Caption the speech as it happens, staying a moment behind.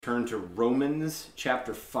Turn to Romans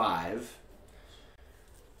chapter 5.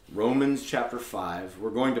 Romans chapter 5. We're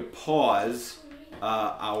going to pause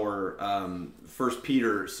our First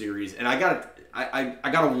Peter series, and I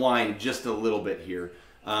gotta whine just a little bit here.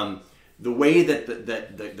 The way that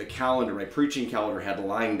the calendar, my preaching calendar, had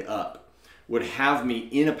lined up would have me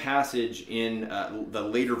in a passage in the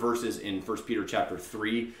later verses in First Peter chapter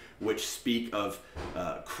 3, which speak of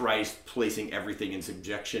Christ placing everything in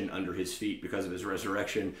subjection under his feet because of his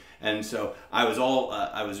resurrection. And so I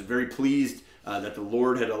was very pleased that the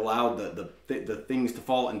Lord had allowed the things to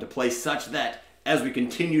fall into place such that as we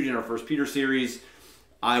continued in our First Peter series,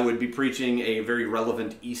 I would be preaching a very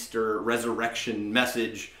relevant Easter resurrection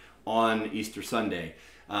message on Easter Sunday.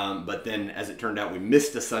 But then, as it turned out, we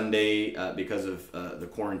missed a Sunday because of the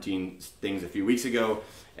quarantine things a few weeks ago.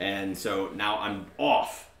 And so now I'm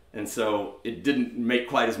off. And so it didn't make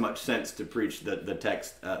quite as much sense to preach the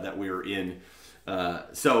text that we were in.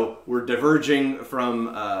 So we're diverging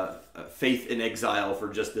from faith in exile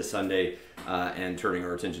for just this Sunday and turning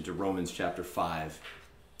our attention to Romans chapter 5.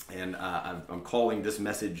 And I'm calling this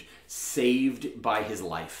message Saved by His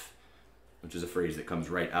Life, which is a phrase that comes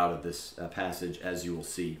right out of this passage, as you will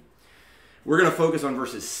see. We're going to focus on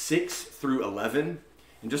verses 6 through 11.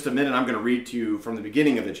 In just a minute, I'm going to read to you from the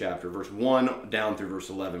beginning of the chapter, verse 1 down through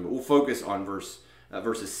verse 11. But we'll focus on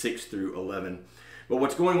verses 6 through 11. But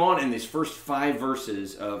what's going on in these first 5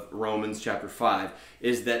 verses of Romans chapter 5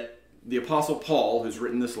 is that the Apostle Paul, who's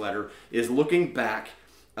written this letter, is looking back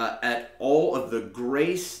at all of the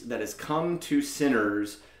grace that has come to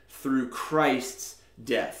sinners through Christ's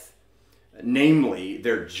death. Namely,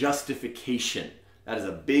 their justification. That is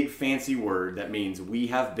a big fancy word that means we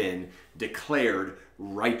have been declared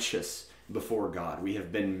righteous before God. We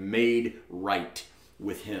have been made right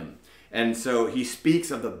with Him. And so he speaks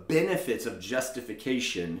of the benefits of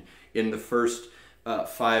justification in the first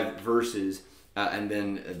 5 verses, and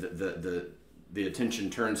then the attention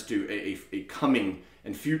turns to a coming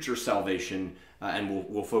and future salvation, and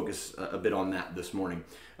we'll focus a bit on that this morning.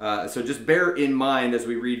 So just bear in mind as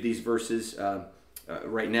we read these verses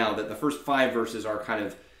right now that the first 5 verses are kind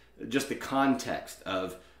of just the context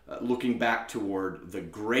of looking back toward the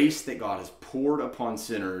grace that God has poured upon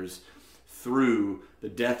sinners through the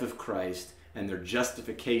death of Christ and their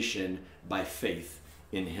justification by faith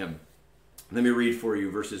in Him. Let me read for you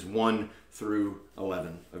verses 1 through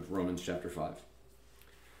 11 of Romans chapter 5.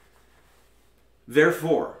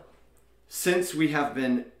 Therefore, since we have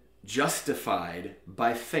been justified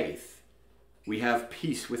by faith, we have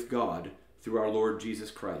peace with God through our Lord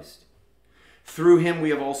Jesus Christ. Through Him we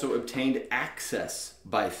have also obtained access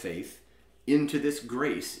by faith into this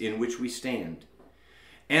grace in which we stand.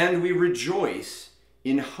 And we rejoice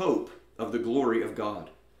in hope of the glory of God.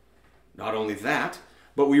 Not only that,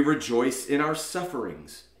 but we rejoice in our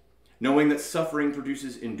sufferings, knowing that suffering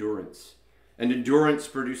produces endurance, and endurance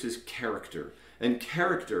produces character, and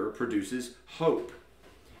character produces hope.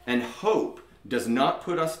 And hope does not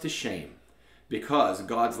put us to shame, because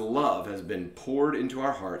God's love has been poured into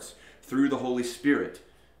our hearts through the Holy Spirit,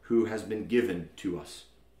 who has been given to us.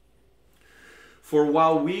 For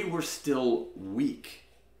while we were still weak,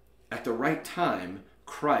 at the right time,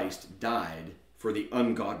 Christ died for the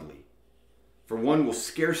ungodly. For one will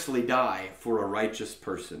scarcely die for a righteous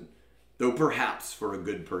person, though perhaps for a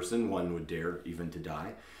good person one would dare even to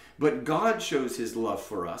die. But God shows His love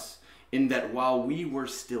for us in that while we were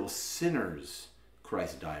still sinners,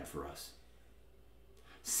 Christ died for us.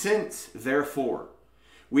 Since, therefore,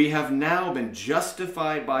 we have now been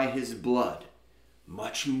justified by His blood,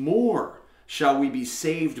 much more shall we be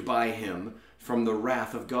saved by Him from the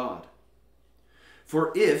wrath of God.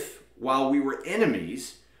 For if, while we were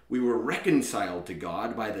enemies, we were reconciled to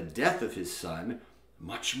God by the death of His Son,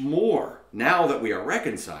 much more, now that we are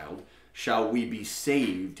reconciled, shall we be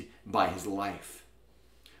saved by His life.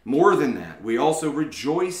 More than that, we also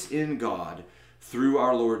rejoice in God through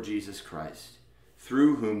our Lord Jesus Christ,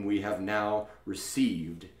 through whom we have now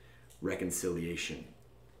received reconciliation.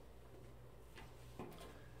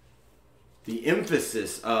 The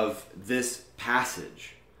emphasis of this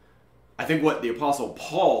passage, I think what the Apostle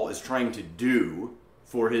Paul is trying to do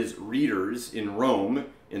for his readers in Rome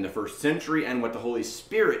in the first century, and what the Holy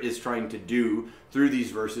Spirit is trying to do through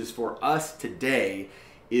these verses for us today,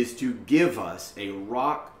 is to give us a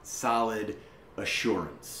rock-solid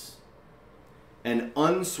assurance, an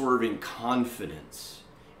unswerving confidence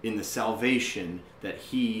in the salvation that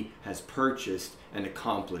He has purchased and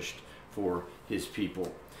accomplished for His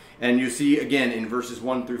people. And you see again in verses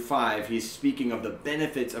 1 through 5, he's speaking of the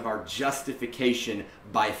benefits of our justification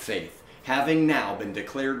by faith. Having now been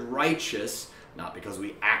declared righteous not because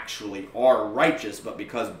we actually are righteous, but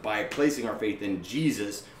because by placing our faith in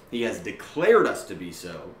Jesus, he has declared us to be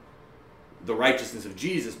so. The righteousness of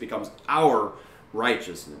Jesus becomes our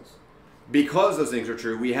righteousness. Because those things are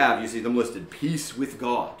true, we have, you see them listed, peace with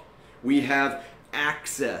God. We have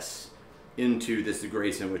access into this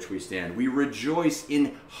grace in which we stand. We rejoice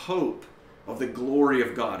in hope of the glory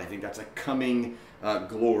of God. I think that's a coming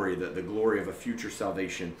glory, the glory of a future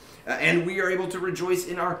salvation. And we are able to rejoice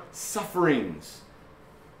in our sufferings,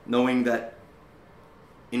 knowing that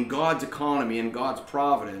in God's economy, in God's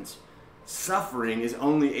providence, suffering is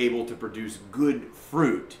only able to produce good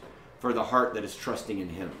fruit for the heart that is trusting in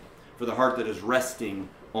him, for the heart that is resting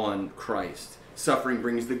on Christ. Suffering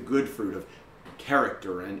brings the good fruit of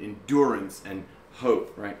character and endurance and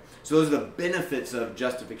hope, right? So those are the benefits of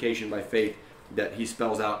justification by faith that he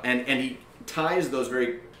spells out. And he ties those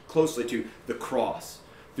very closely to the cross,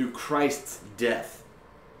 through Christ's death.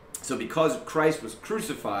 So because Christ was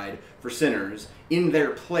crucified for sinners in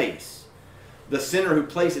their place, the sinner who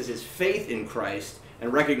places his faith in Christ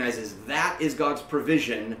and recognizes that is God's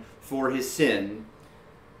provision for his sin,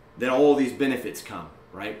 then all these benefits come,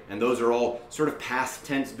 right? And those are all sort of past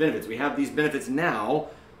tense benefits. We have these benefits now,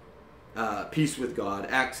 peace with God,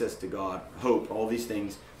 access to God, hope, all these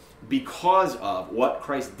things, because of what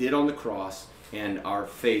Christ did on the cross and our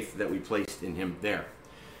faith that we placed in him there.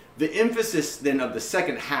 The emphasis then of the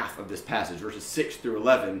second half of this passage, verses 6 through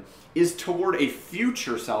 11, is toward a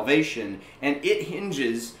future salvation, and it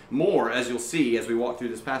hinges more, as you'll see as we walk through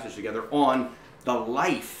this passage together, on the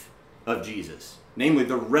life of Jesus, namely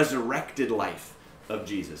the resurrected life of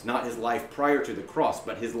Jesus. Not his life prior to the cross,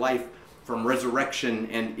 but his life from resurrection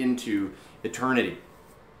and into eternity.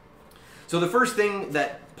 So the first thing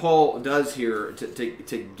that Paul does here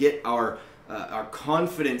to get our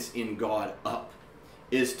confidence in God up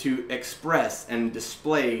is to express and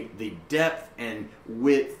display the depth and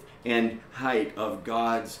width and height of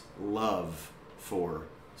God's love for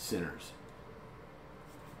sinners.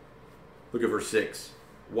 Look at verse 6.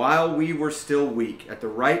 While we were still weak, at the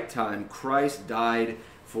right time, Christ died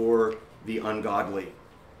for the ungodly.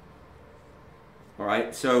 All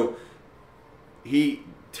right, so he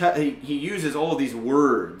uses all of these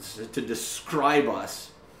words to describe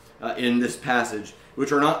us in this passage,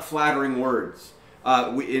 which are not flattering words.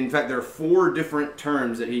 In fact, there are 4 different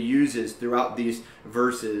terms that he uses throughout these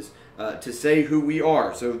verses to say who we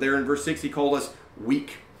are. So there in verse 6, he called us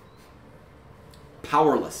weak,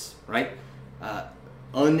 powerless, right?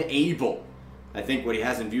 Unable. I think what he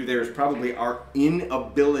has in view there is probably our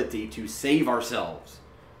inability to save ourselves,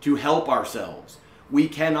 to help ourselves. We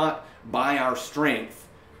cannot, by our strength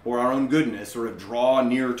or our own goodness, sort of draw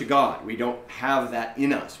near to God. We don't have that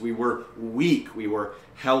in us. We were weak. We were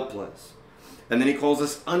helpless. And then he calls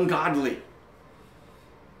us ungodly.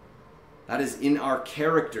 That is in our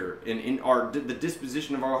character, in the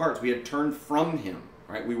disposition of our hearts. We had turned from him,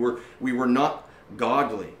 right? We were not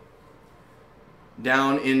godly.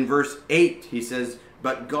 Down in verse 8, he says,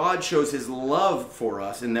 but God shows his love for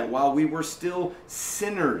us in that while we were still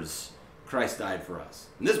sinners, Christ died for us.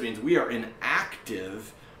 And this means we are in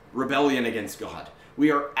active rebellion against God.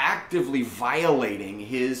 We are actively violating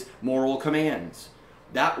his moral commands.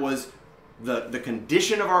 That was the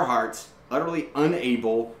condition of our hearts, utterly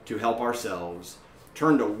unable to help ourselves,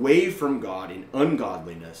 turned away from God in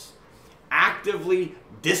ungodliness, actively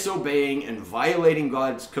disobeying and violating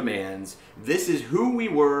God's commands. This is who we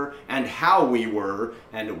were and how we were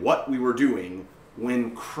and what we were doing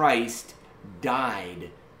when Christ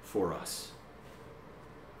died for us.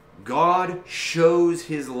 God shows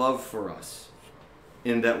his love for us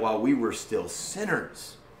in that while we were still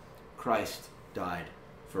sinners, Christ died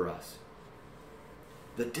for us.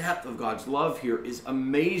 The depth of God's love here is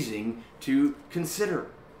amazing to consider.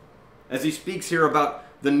 As he speaks here about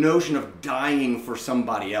the notion of dying for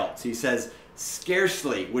somebody else, he says,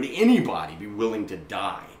 scarcely would anybody be willing to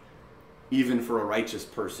die, even for a righteous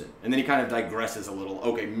person. And then he kind of digresses a little.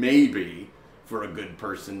 Okay, maybe for a good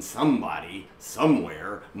person, somebody,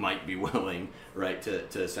 somewhere, might be willing, right,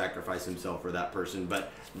 to sacrifice himself for that person.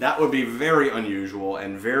 But that would be very unusual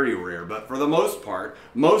and very rare. But for the most part,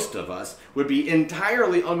 most of us would be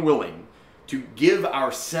entirely unwilling to give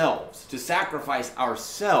ourselves, to sacrifice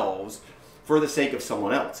ourselves for the sake of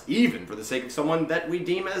someone else, even for the sake of someone that we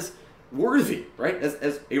deem as worthy, right,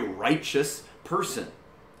 as a righteous person.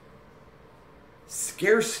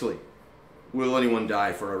 Scarcely will anyone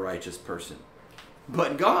die for a righteous person.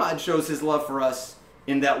 But God shows his love for us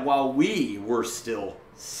in that while we were still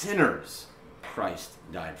sinners, Christ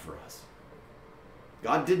died for us.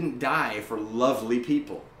 God didn't die for lovely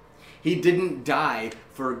people. He didn't die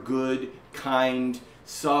for good, kind,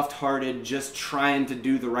 soft-hearted, just trying to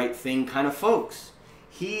do the right thing kind of folks.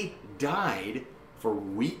 He died for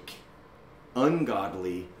weak,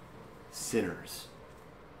 ungodly sinners.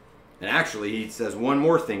 And actually, he says one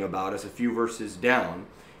more thing about us a few verses down.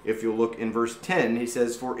 If you'll look in verse 10, he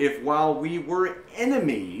says, "For if while we were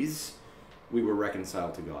enemies, we were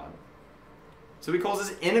reconciled to God." So he calls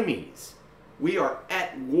us enemies. We are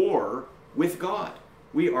at war with God.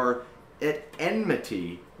 We are at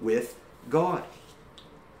enmity with God.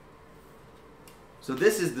 So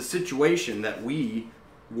this is the situation that we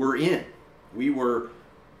were in. We were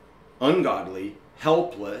ungodly,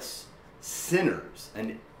 helpless sinners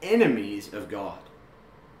and enemies of God.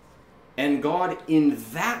 And God, in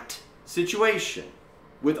that situation,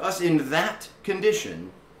 with us in that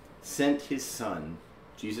condition, sent his Son,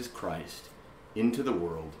 Jesus Christ, into the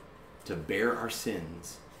world to bear our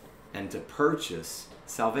sins and to purchase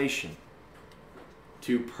salvation,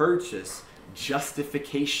 to purchase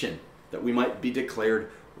justification, that we might be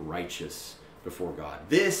declared righteous before God.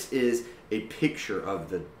 This is a picture of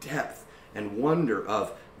the depth and wonder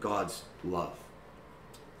of God's love.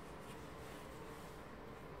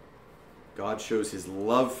 God shows his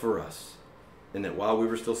love for us, and that while we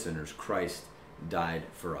were still sinners, Christ died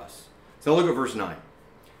for us. So look at verse 9.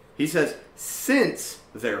 He says, since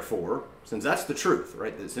therefore, since that's the truth,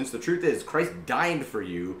 right? Since the truth is Christ died for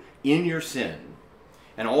you in your sin,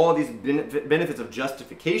 and all of these benefits of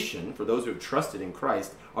justification for those who have trusted in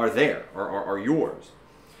Christ are there, are yours.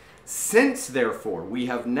 Since therefore we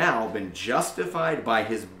have now been justified by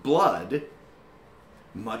his blood,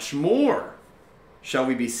 much more shall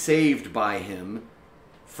we be saved by him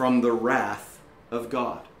from the wrath of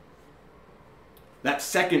God. That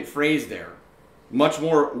second phrase there, much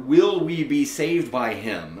more will we be saved by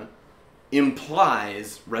him,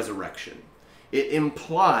 implies resurrection. It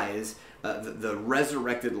implies the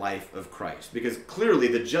resurrected life of Christ. Because clearly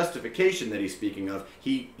the justification that he's speaking of,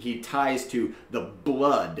 he ties to the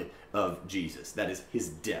blood of Jesus. That is his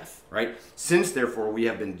death, right? Since therefore we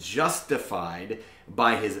have been justified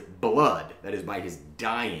by his blood, that is by his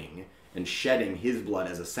dying and shedding his blood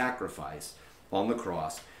as a sacrifice on the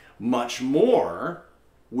cross, much more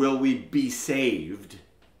will we be saved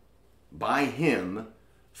by him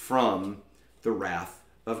from the wrath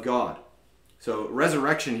of God. So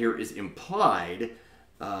resurrection here is implied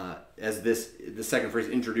as the second phrase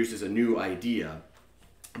introduces a new idea.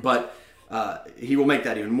 But he will make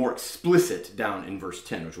that even more explicit down in verse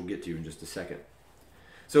 10, which we'll get to in just a second.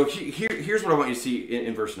 So here's what I want you to see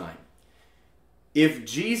in verse 9. If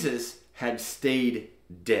Jesus had stayed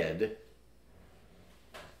dead,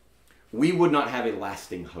 we would not have a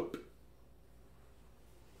lasting hope.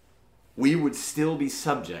 We would still be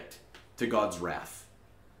subject to God's wrath.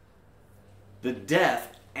 The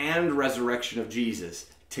death and resurrection of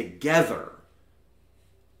Jesus together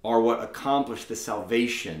are what accomplish the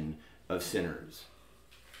salvation of sinners.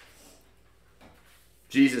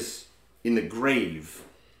 Jesus in the grave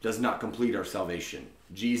does not complete our salvation.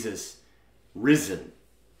 Jesus risen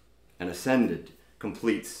and ascended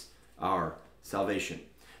completes our salvation.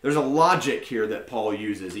 There's a logic here that Paul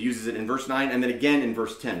uses. He uses it in verse 9 and then again in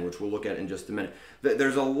verse 10, which we'll look at in just a minute.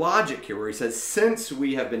 There's a logic here where he says, since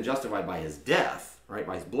we have been justified by his death, right,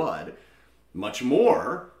 by his blood, much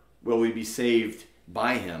more will we be saved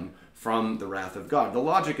by him from the wrath of God. The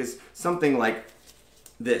logic is something like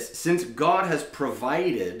this. Since God has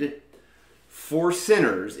provided for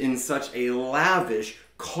sinners in such a lavish,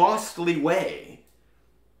 costly way,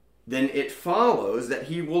 then it follows that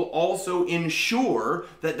he will also ensure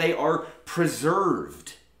that they are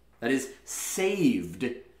preserved, that is,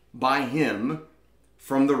 saved by him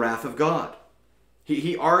from the wrath of God.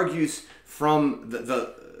 He argues from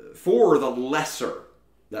for the lesser,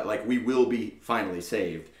 that like we will be finally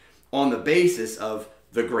saved, on the basis of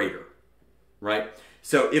the greater, right?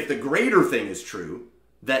 So if the greater thing is true,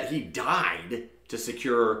 that he died to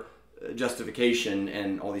secure justification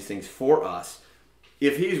and all these things for us,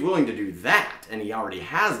 if he's willing to do that, and he already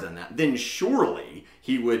has done that, then surely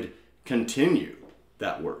he would continue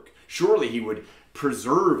that work. Surely he would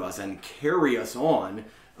preserve us and carry us on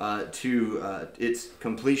to its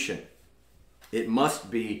completion. It must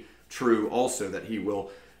be true also that he will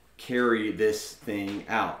carry this thing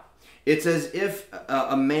out. It's as if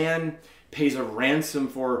a man pays a ransom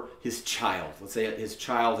for his child. Let's say his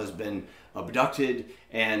child has been abducted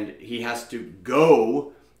and he has to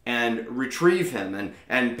go and retrieve him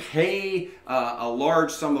and pay a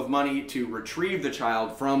large sum of money to retrieve the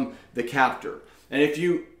child from the captor. And if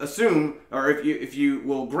you assume, or if you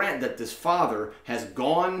will grant that this father has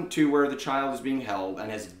gone to where the child is being held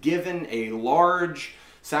and has given a large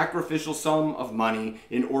sacrificial sum of money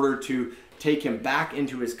in order to take him back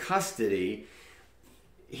into his custody,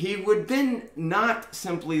 he would then not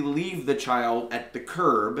simply leave the child at the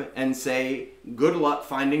curb and say, good luck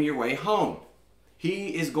finding your way home.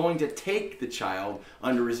 He is going to take the child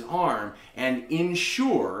under his arm and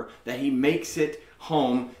ensure that he makes it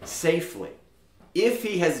home safely. If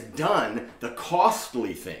he has done the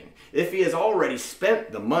costly thing, if he has already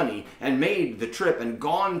spent the money and made the trip and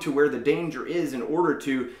gone to where the danger is in order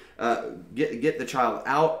to get the child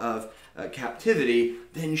out of captivity,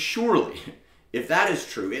 then surely, if that is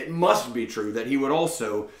true, it must be true that he would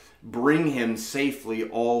also bring him safely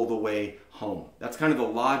all the way home. That's kind of the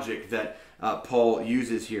logic that Paul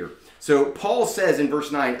uses here. So Paul says in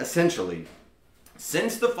verse 9, essentially,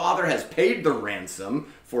 since the father has paid the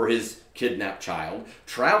ransom for his kidnapped child,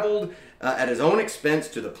 traveled at his own expense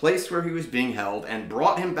to the place where he was being held, and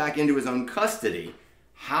brought him back into his own custody,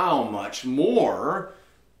 how much more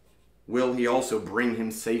will he also bring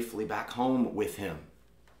him safely back home with him?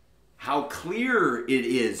 How clear it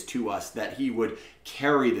is to us that he would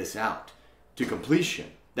carry this out to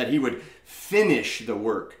completion, that he would finish the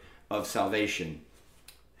work of salvation,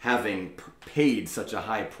 having paid such a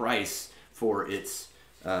high price for its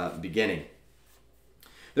beginning.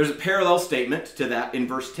 There's a parallel statement to that in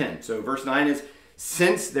verse 10. So verse 9 is,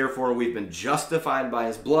 since therefore we've been justified by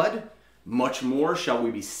his blood, much more shall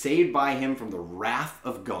we be saved by him from the wrath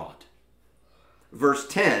of God. Verse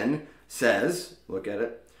 10 says, look at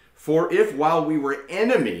it, for if while we were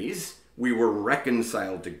enemies, we were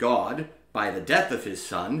reconciled to God by the death of his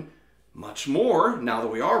Son, much more, now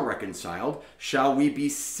that we are reconciled, shall we be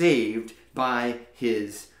saved by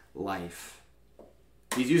his life.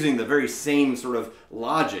 He's using the very same sort of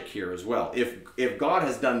logic here as well. If God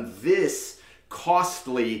has done this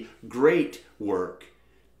costly, great work,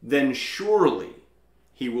 then surely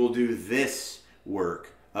he will do this work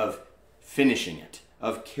of finishing it,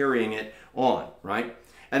 of carrying it on, right?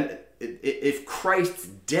 And if Christ's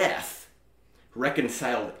death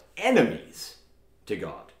reconciled enemies to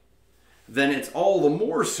God, then it's all the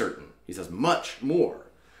more certain, he says much more,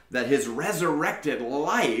 that his resurrected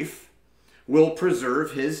life will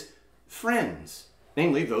preserve his friends,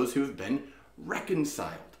 namely those who have been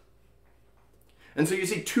reconciled. And so you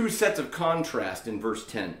see two sets of contrast in verse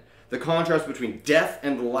 10. The contrast between death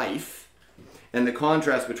and life, and the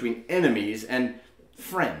contrast between enemies and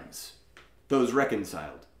friends, those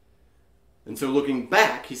reconciled. And so looking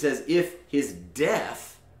back, he says, if his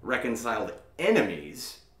death reconciled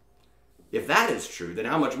enemies, if that is true, then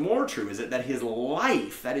how much more true is it that his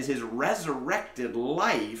life, that is his resurrected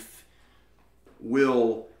life,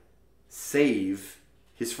 will save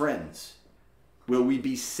his friends? Will we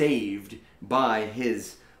be saved by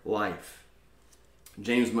his life?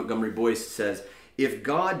 James Montgomery Boyce says, if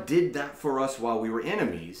God did that for us while we were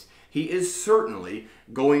enemies, he is certainly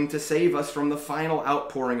going to save us from the final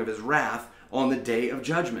outpouring of his wrath on the day of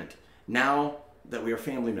judgment, now that we are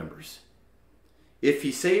family members. If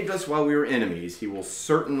he saved us while we were enemies, he will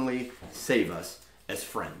certainly save us as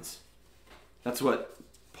friends. That's what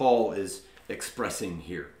Paul is expressing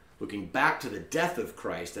here, looking back to the death of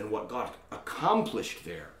Christ and what God accomplished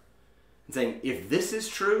there, and saying, if this is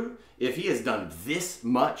true, if he has done this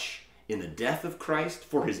much in the death of Christ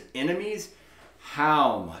for his enemies,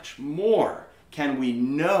 how much more can we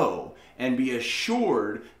know and be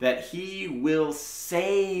assured that he will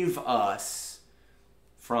save us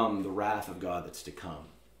from the wrath of God that's to come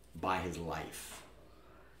by his life?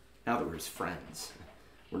 Now that we're his friends,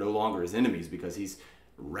 we're no longer his enemies because he's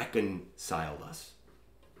reconciled us.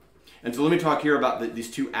 And so let me talk here about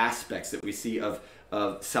these two aspects that we see of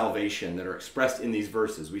salvation that are expressed in these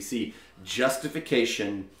verses. We see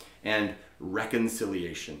justification and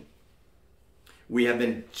reconciliation. We have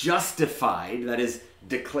been justified, that is,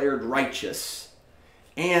 declared righteous,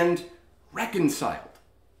 and reconciled,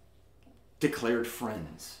 declared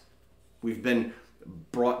friends. We've been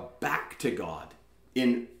brought back to God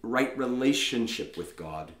in right relationship with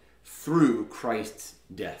God through Christ's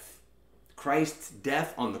death. Christ's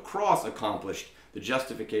death on the cross accomplished the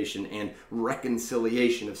justification and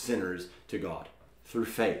reconciliation of sinners to God through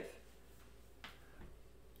faith.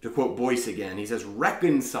 To quote Boyce again, he says,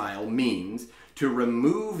 reconcile means to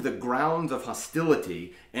remove the grounds of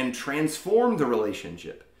hostility and transform the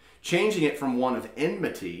relationship, changing it from one of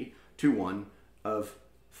enmity to one of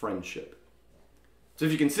friendship. So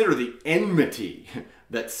if you consider the enmity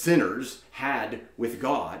that sinners had with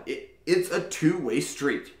God, it's a two-way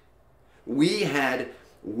street. We had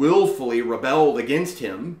willfully rebelled against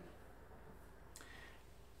him,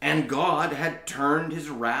 and God had turned his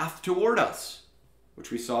wrath toward us, which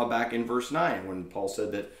we saw back in verse 9 when Paul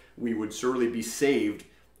said that we would surely be saved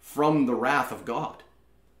from the wrath of God.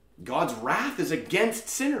 God's wrath is against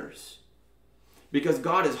sinners because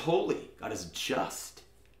God is holy, God is just,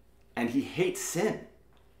 and he hates sin.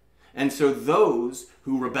 And so those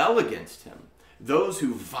who rebel against him, those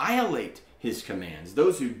who violate his commands,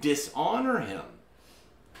 those who dishonor him,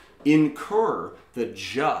 incur the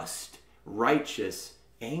just, righteous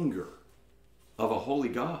anger of a holy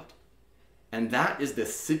God. And that is the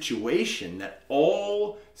situation that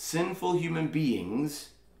all sinful human beings,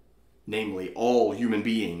 namely all human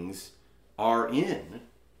beings, are in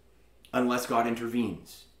unless God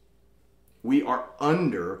intervenes. We are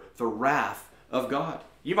under the wrath of God.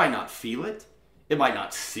 You might not feel it. It might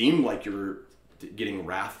not seem like you're getting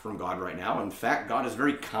wrath from God right now. In fact, God is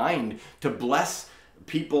very kind to bless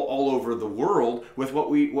people all over the world with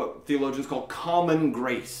what theologians call common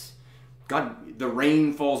grace. God, the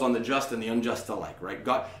rain falls on the just and the unjust alike, right?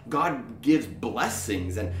 God gives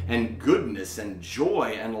blessings and goodness and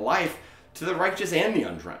joy and life to the righteous and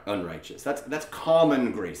the unrighteous. That's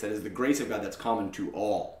common grace. That is the grace of God that's common to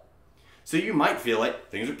all. So you might feel like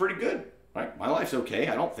things are pretty good, right? My life's okay.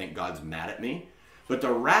 I don't think God's mad at me. But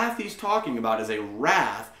the wrath he's talking about is a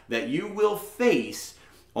wrath that you will face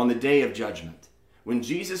on the day of judgment. When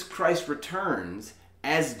Jesus Christ returns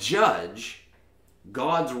as judge,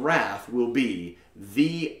 God's wrath will be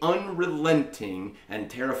the unrelenting and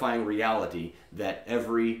terrifying reality that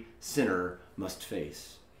every sinner must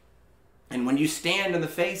face. And when you stand in the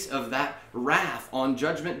face of that wrath on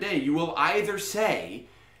Judgment Day, you will either say,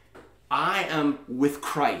 I am with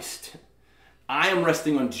Christ. I am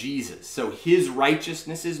resting on Jesus. So his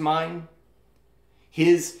righteousness is mine.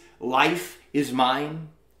 His life is mine.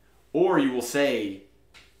 Or you will say,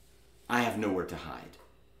 I have nowhere to hide.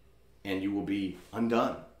 And you will be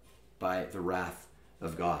undone by the wrath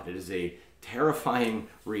of God. It is a terrifying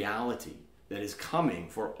reality that is coming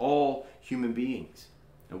for all human beings.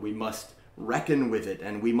 And we must reckon with it,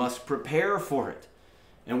 and we must prepare for it.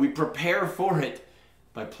 And we prepare for it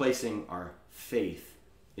by placing our faith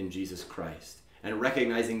in Jesus Christ and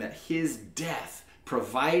recognizing that his death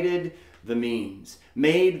provided the means,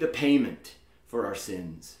 made the payment for our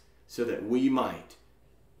sins so that we might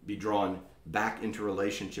be drawn back into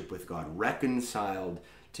relationship with God, reconciled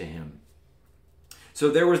to him. So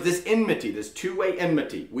there was this enmity, this two-way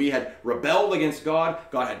enmity. We had rebelled against God.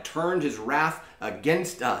 God had turned his wrath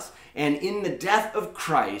against us. And in the death of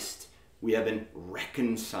Christ, we have been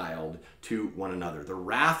reconciled to one another. The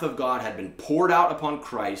wrath of God had been poured out upon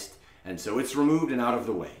Christ, and so it's removed and out of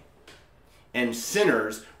the way. And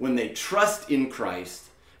sinners, when they trust in Christ,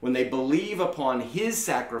 when they believe upon his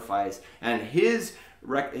sacrifice and his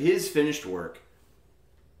finished work,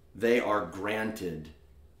 they are granted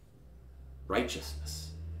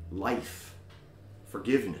righteousness, life,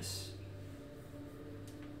 forgiveness.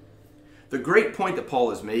 The great point that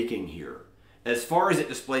Paul is making here, as far as it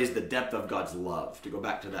displays the depth of God's love, to go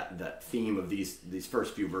back to that theme of these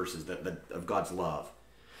first few verses of God's love,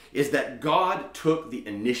 is that God took the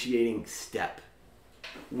initiating step.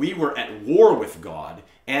 We were at war with God,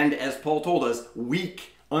 and as Paul told us,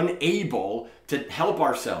 weak, unable to help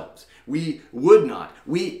ourselves. We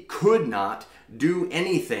could not do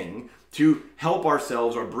anything to help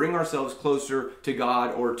ourselves or bring ourselves closer to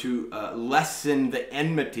God or to lessen the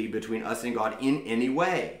enmity between us and God in any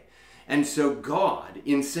way. And so God,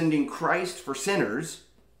 in sending Christ for sinners,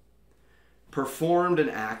 performed an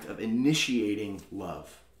act of initiating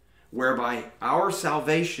love, whereby our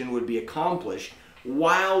salvation would be accomplished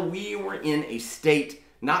while we were in a state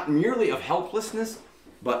not merely of helplessness,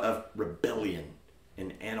 but of rebellion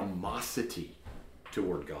and animosity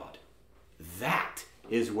toward God. That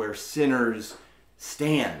is where sinners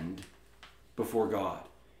stand before God.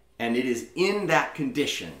 And it is in that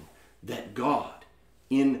condition that God,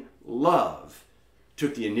 in love,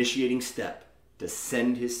 took the initiating step to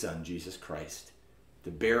send his Son, Jesus Christ,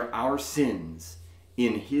 to bear our sins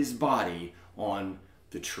in his body on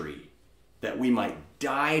the tree, that we might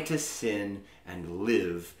die to sin and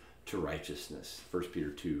live to righteousness. 1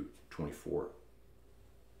 Peter 2:24.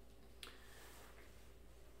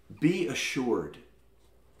 Be assured,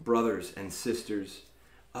 brothers and sisters,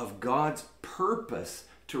 of God's purpose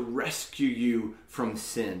to rescue you from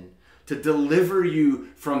sin, to deliver you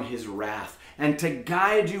from his wrath, and to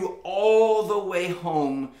guide you all the way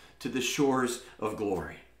home to the shores of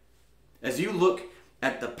glory. As you look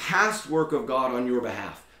at the past work of God on your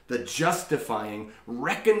behalf, the justifying,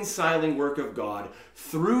 reconciling work of God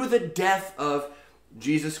through the death of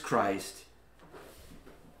Jesus Christ,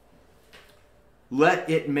 let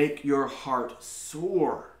it make your heart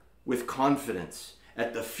soar with confidence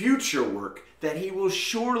at the future work that he will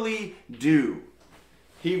surely do.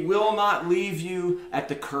 He will not leave you at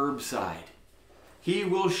the curbside. He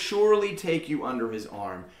will surely take you under his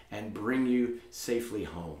arm and bring you safely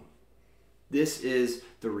home. This is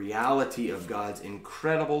the reality of God's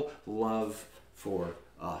incredible love for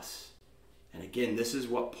us. And again, this is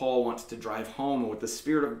what Paul wants to drive home, and what the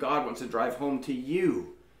Spirit of God wants to drive home to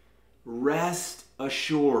you. Rest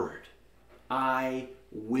assured, I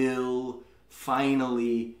will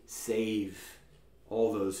finally save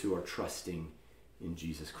all those who are trusting in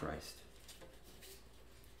Jesus Christ.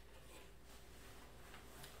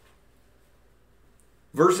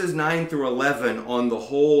 Verses 9 through 11 on the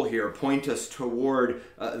whole here point us toward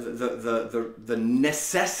the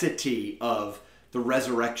necessity of the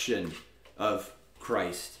resurrection of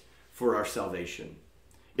Christ for our salvation.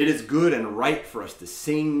 It is good and right for us to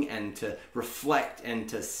sing and to reflect and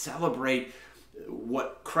to celebrate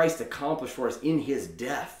what Christ accomplished for us in his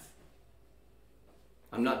death.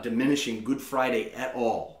 I'm not diminishing Good Friday at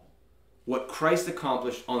all. What Christ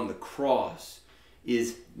accomplished on the cross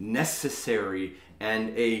is necessary and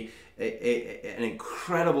an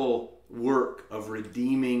incredible work of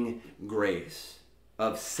redeeming grace,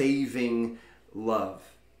 of saving love.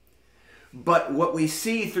 But what we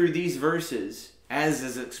see through these verses, as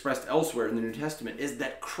is expressed elsewhere in the New Testament, is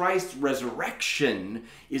that Christ's resurrection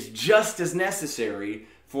is just as necessary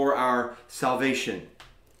for our salvation.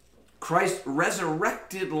 Christ's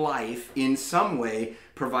resurrected life in some way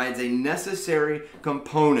provides a necessary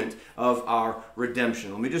component of our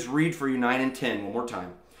redemption. Let me just read for you 9 and 10 one more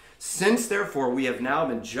time. Since therefore we have now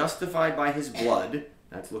been justified by his blood,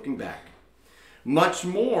 that's looking back, much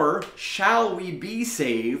more shall we be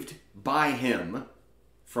saved by him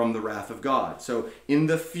from the wrath of God. So in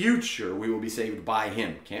the future we will be saved by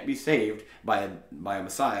him. Can't be saved by a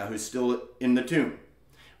Messiah who's still in the tomb.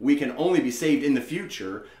 We can only be saved in the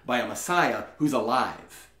future by a Messiah who's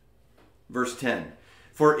alive. Verse 10.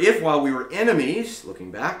 For if while we were enemies,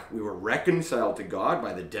 looking back, we were reconciled to God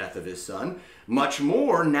by the death of his Son, much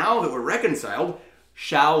more, now that we're reconciled,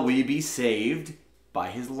 shall we be saved by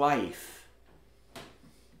his life.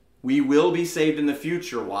 We will be saved in the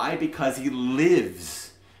future. Why? Because he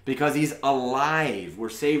lives. Because he's alive. We're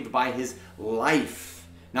saved by his life.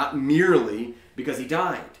 Not merely because he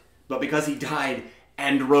died, but because he died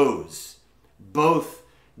and rose. Both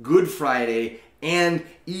Good Friday and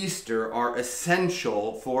Easter are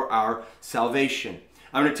essential for our salvation.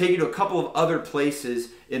 I'm going to take you to a couple of other places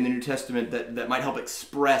in the New Testament that might help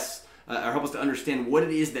express or help us to understand what it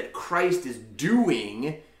is that Christ is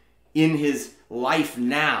doing in his life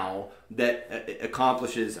now that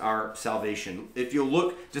accomplishes our salvation. If you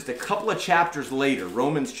look just a couple of chapters later,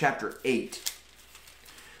 Romans chapter 8,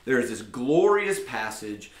 there is this glorious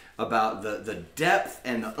passage about the depth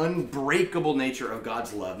and the unbreakable nature of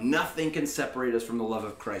God's love. Nothing can separate us from the love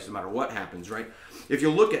of Christ, no matter what happens, right? If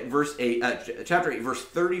you look at chapter 8, verse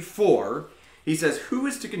 34, he says, who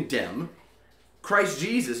is to condemn? Christ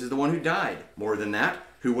Jesus is the one who died. More than that,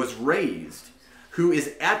 who was raised, who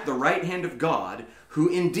is at the right hand of God, who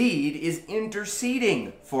indeed is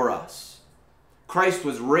interceding for us. Christ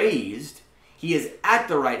was raised. He is at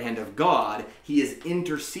the right hand of God. He is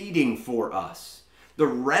interceding for us. The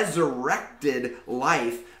resurrected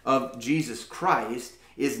life of Jesus Christ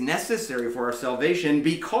is necessary for our salvation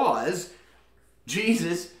because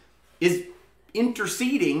Jesus is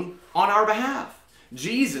interceding on our behalf.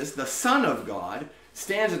 Jesus, the Son of God,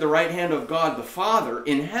 stands at the right hand of God the Father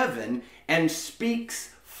in heaven and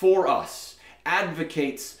speaks for us,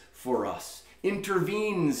 advocates for us,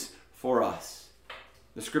 intervenes for us.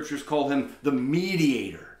 The scriptures call him the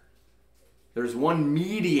mediator. There's one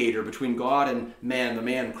mediator between God and man, the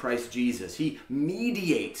man Christ Jesus. He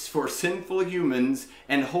mediates for sinful humans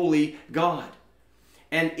and holy God.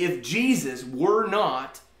 And if Jesus were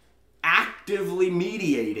not actively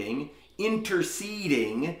mediating,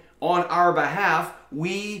 interceding on our behalf,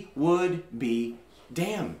 we would be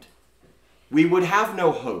damned. We would have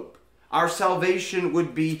no hope. Our salvation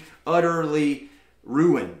would be utterly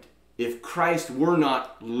ruined if Christ were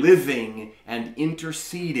not living and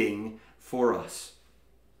interceding for us.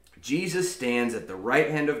 Jesus stands at the right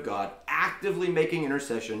hand of God, actively making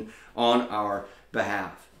intercession on our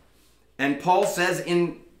behalf. And Paul says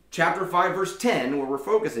in chapter 5, verse 10, where we're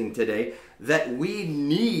focusing today, that we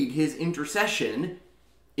need his intercession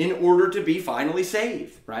in order to be finally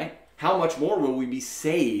saved, right? How much more will we be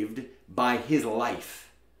saved by his life?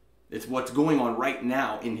 It's what's going on right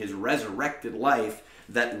now in his resurrected life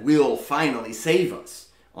that will finally save us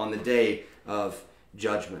on the day of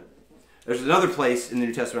judgment. There's another place in the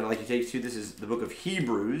New Testament I'd like to take you to. This is the book of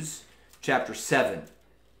Hebrews, chapter 7.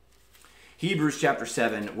 Hebrews chapter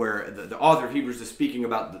 7, where the author of Hebrews is speaking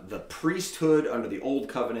about the priesthood under the Old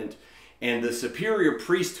Covenant and the superior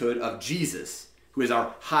priesthood of Jesus, who is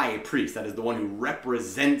our high priest. That is the one who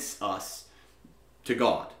represents us to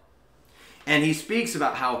God. And he speaks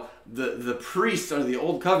about how the priests under the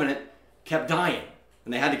old covenant kept dying,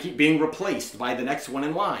 and they had to keep being replaced by the next one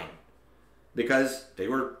in line because they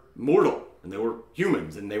were mortal and they were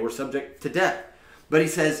humans and they were subject to death. But he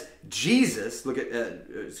says Jesus, look at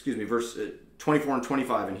verse 24 and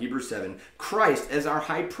 25 in Hebrews 7, Christ as our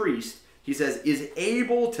high priest, he says, is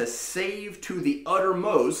able to save to the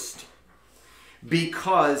uttermost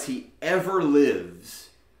because he ever lives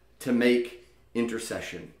to make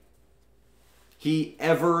intercession. He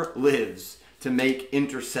ever lives to make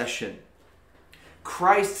intercession.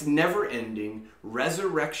 Christ's never-ending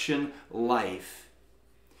resurrection life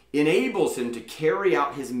enables him to carry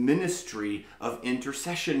out his ministry of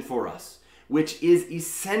intercession for us, which is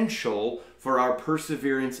essential for our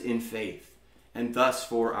perseverance in faith and thus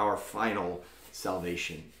for our final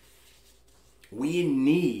salvation. We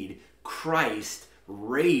need Christ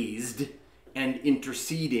raised and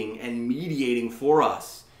interceding and mediating for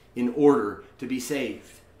us in order to be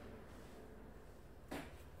saved.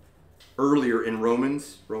 Earlier in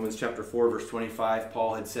Romans chapter 4, verse 25,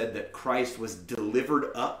 Paul had said that Christ was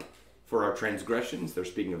delivered up for our transgressions, they're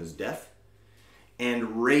speaking of his death,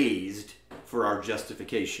 and raised for our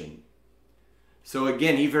justification. So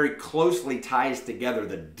again, he very closely ties together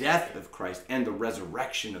the death of Christ and the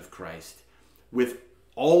resurrection of Christ with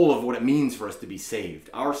all of what it means for us to be saved.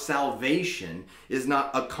 Our salvation is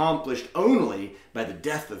not accomplished only by the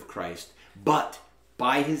death of Christ, but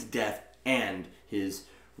by his death and his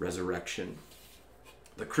resurrection.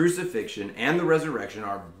 The crucifixion and the resurrection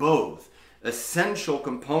are both essential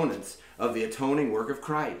components of the atoning work of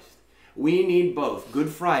Christ. We need both Good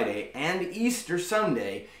Friday and Easter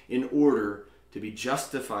Sunday in order to be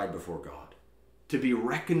justified before God, to be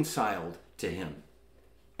reconciled to him,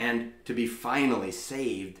 and to be finally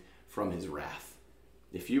saved from his wrath.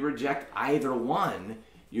 If you reject either one,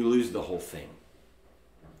 you lose the whole thing.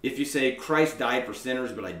 If you say Christ died for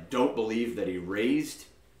sinners, but I don't believe that he raised,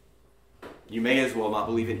 you may as well not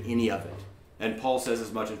believe in any of it. And Paul says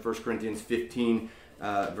as much in 1 Corinthians 15,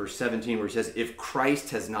 verse 17, where he says, if Christ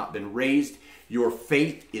has not been raised, your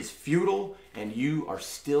faith is futile and you are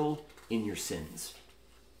still in your sins.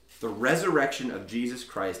 The resurrection of Jesus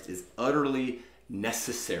Christ is utterly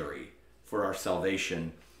necessary for our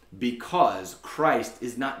salvation because Christ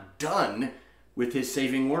is not done with his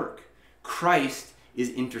saving work. Christ is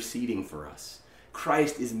interceding for us.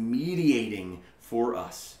 Christ is mediating for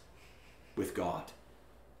us with God.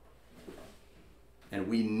 And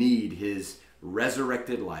we need his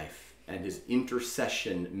resurrected life and his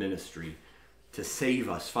intercession ministry to save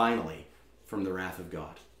us finally from the wrath of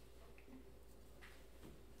God.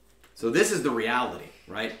 So this is the reality,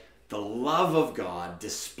 right? The love of God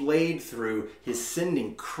displayed through his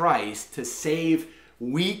sending Christ to save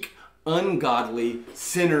weak, ungodly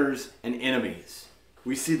sinners and enemies.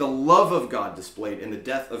 We see the love of God displayed in the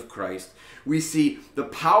death of Christ. We see the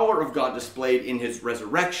power of God displayed in his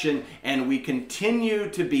resurrection, and we continue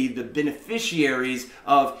to be the beneficiaries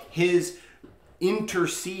of his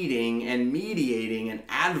interceding and mediating and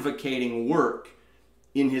advocating work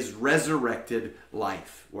in his resurrected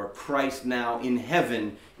life, where Christ now in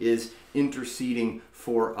heaven is interceding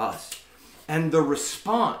for us. And the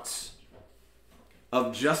response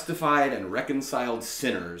of justified and reconciled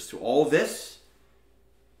sinners to all this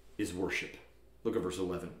is worship. Look at verse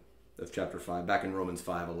 11 of chapter 5, back in Romans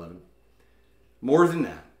 5:11. More than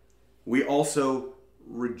that, we also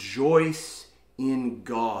rejoice in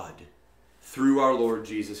God through our Lord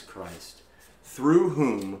Jesus Christ, through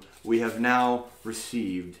whom we have now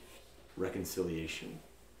received reconciliation.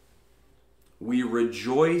 We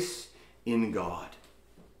rejoice in God.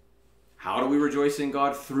 How do we rejoice in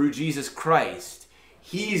God? Through Jesus Christ.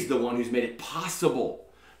 He's the one who's made it possible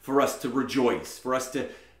for us to rejoice, for us to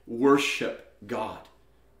worship God.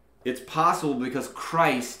 It's possible because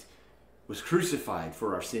Christ was crucified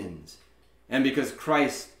for our sins, and because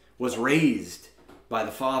Christ was raised by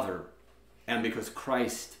the Father, and because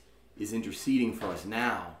Christ is interceding for us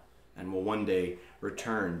now and will one day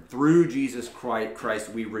return. Through Jesus Christ,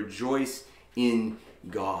 we rejoice in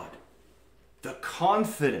God. The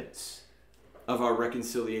confidence of our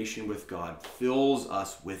reconciliation with God fills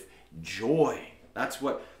us with joy. That's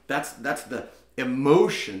the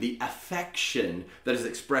emotion, the affection that is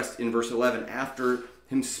expressed in verse 11 after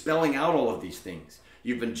him spelling out all of these things.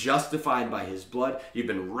 You've been justified by his blood. You've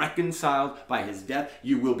been reconciled by his death.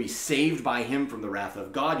 You will be saved by him from the wrath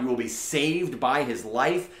of God. You will be saved by his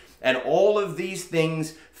life. And all of these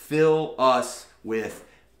things fill us with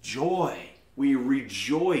joy. We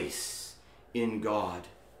rejoice in God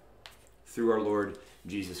through our Lord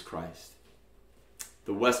Jesus Christ.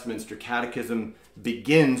 The Westminster Catechism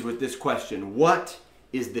begins with this question: what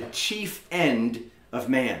is the chief end of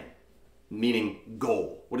man? Meaning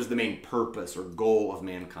goal. What is the main purpose or goal of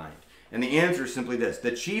mankind? And the answer is simply this: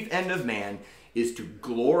 the chief end of man is to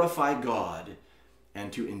glorify God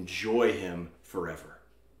and to enjoy him forever.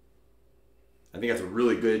 I think that's a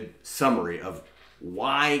really good summary of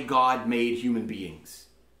why God made human beings: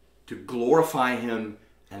 to glorify him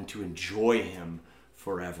and to enjoy him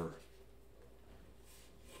forever.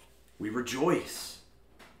 We rejoice.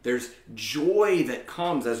 There's joy that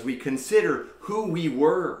comes as we consider who we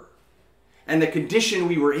were and the condition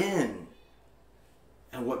we were in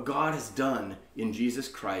and what God has done in Jesus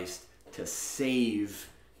Christ to save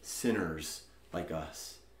sinners like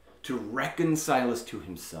us, to reconcile us to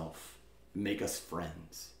himself, make us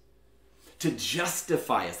friends, to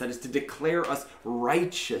justify us, that is, to declare us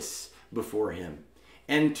righteous before him,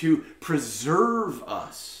 and to preserve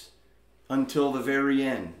us until the very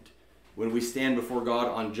end, when we stand before God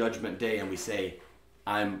on Judgment Day and we say,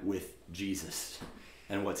 I'm with Jesus,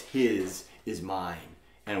 and what's his is mine,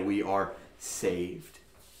 and we are saved.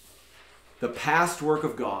 The past work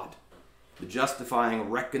of God, the justifying,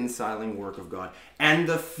 reconciling work of God, and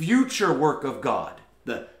the future work of God,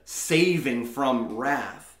 the saving from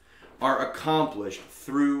wrath, are accomplished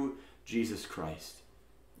through Jesus Christ.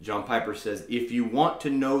 John Piper says, if you want to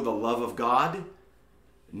know the love of God,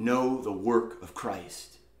 know the work of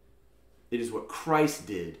Christ. It is what Christ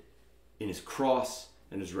did in his cross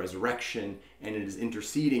and his resurrection and in his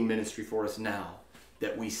interceding ministry for us now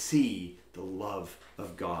that we see the love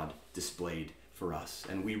of God displayed for us.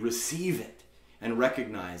 And we receive it and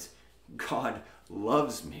recognize God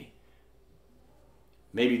loves me.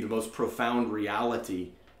 Maybe the most profound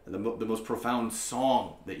reality, the most profound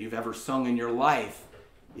song that you've ever sung in your life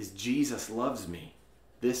is Jesus loves me.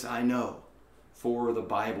 This I know, for the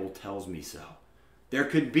Bible tells me so. There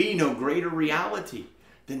could be no greater reality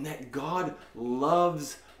than that God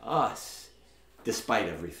loves us despite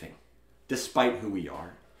everything, despite who we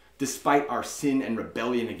are, despite our sin and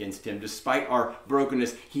rebellion against him, despite our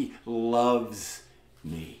brokenness. He loves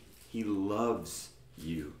me. He loves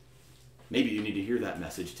you. Maybe you need to hear that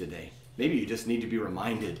message today. Maybe you just need to be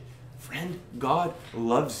reminded, friend, God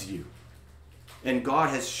loves you. And God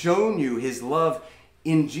has shown you his love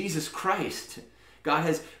in Jesus Christ. God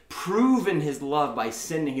has proven his love by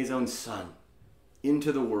sending his own Son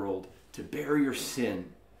into the world to bear your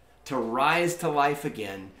sin, to rise to life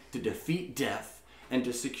again, to defeat death, and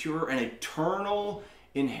to secure an eternal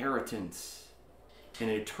inheritance, an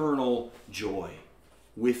eternal joy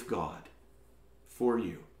with God for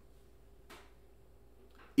you.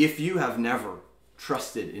 If you have never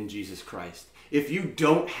trusted in Jesus Christ, if you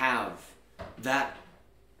don't have that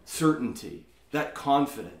certainty, that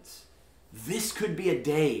confidence, this could be a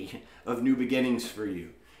day of new beginnings for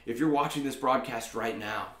you. If you're watching this broadcast right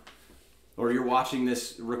now, or you're watching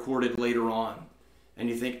this recorded later on, and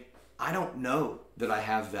you think, I don't know that I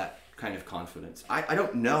have that kind of confidence. I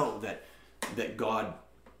don't know that God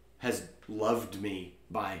has loved me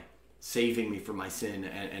by saving me from my sin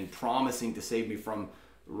and promising to save me from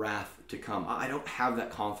wrath to come. I don't have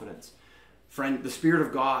that confidence. Friend, the Spirit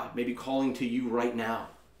of God may be calling to you right now.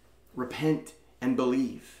 Repent and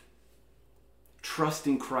believe. Trust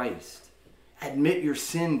in Christ. Admit your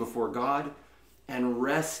sin before God and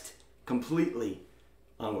rest completely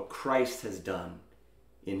on what Christ has done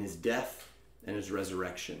in his death and his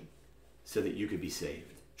resurrection so that you could be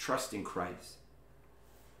saved. Trust in Christ.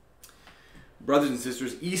 Brothers and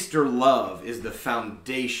sisters, Easter love is the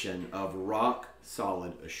foundation of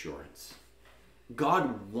rock-solid assurance.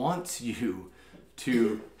 God wants you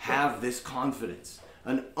to have this confidence,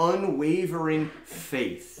 an unwavering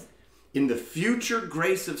faith in the future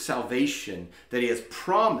grace of salvation that he has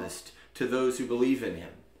promised to those who believe in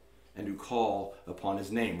him and who call upon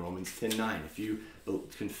his name. Romans 10:9. If you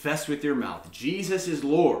confess with your mouth Jesus is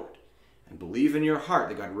Lord and believe in your heart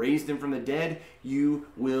that God raised him from the dead, you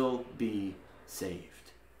will be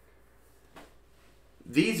saved.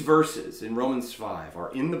 These verses in Romans 5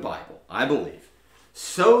 are in the Bible, I believe,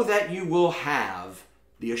 so that you will have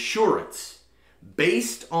the assurance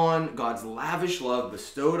based on God's lavish love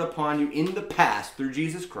bestowed upon you in the past through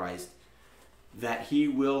Jesus Christ, that he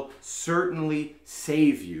will certainly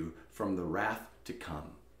save you from the wrath to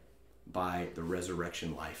come by the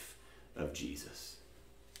resurrection life of Jesus.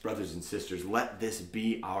 Brothers and sisters, let this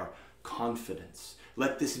be our confidence.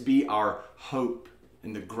 Let this be our hope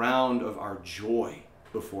and the ground of our joy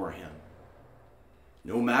before him.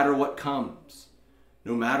 No matter what comes,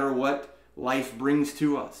 no matter what life brings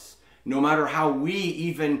to us, no matter how we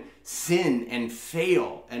even sin and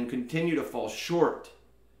fail and continue to fall short,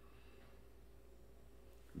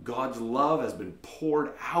 God's love has been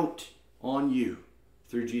poured out on you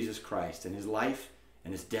through Jesus Christ and his life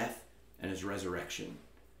and his death and his resurrection.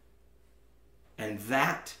 And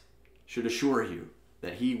that should assure you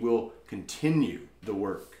that he will continue the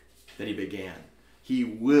work that he began. He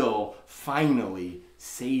will finally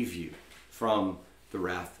save you from the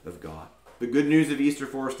wrath of God. The good news of Easter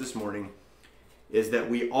for us this morning is that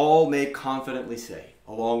we all may confidently say,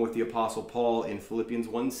 along with the Apostle Paul in Philippians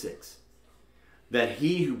 1:6, that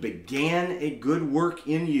he who began a good work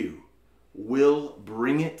in you will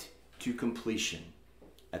bring it to completion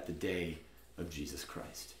at the day of Jesus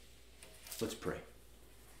Christ. Let's pray.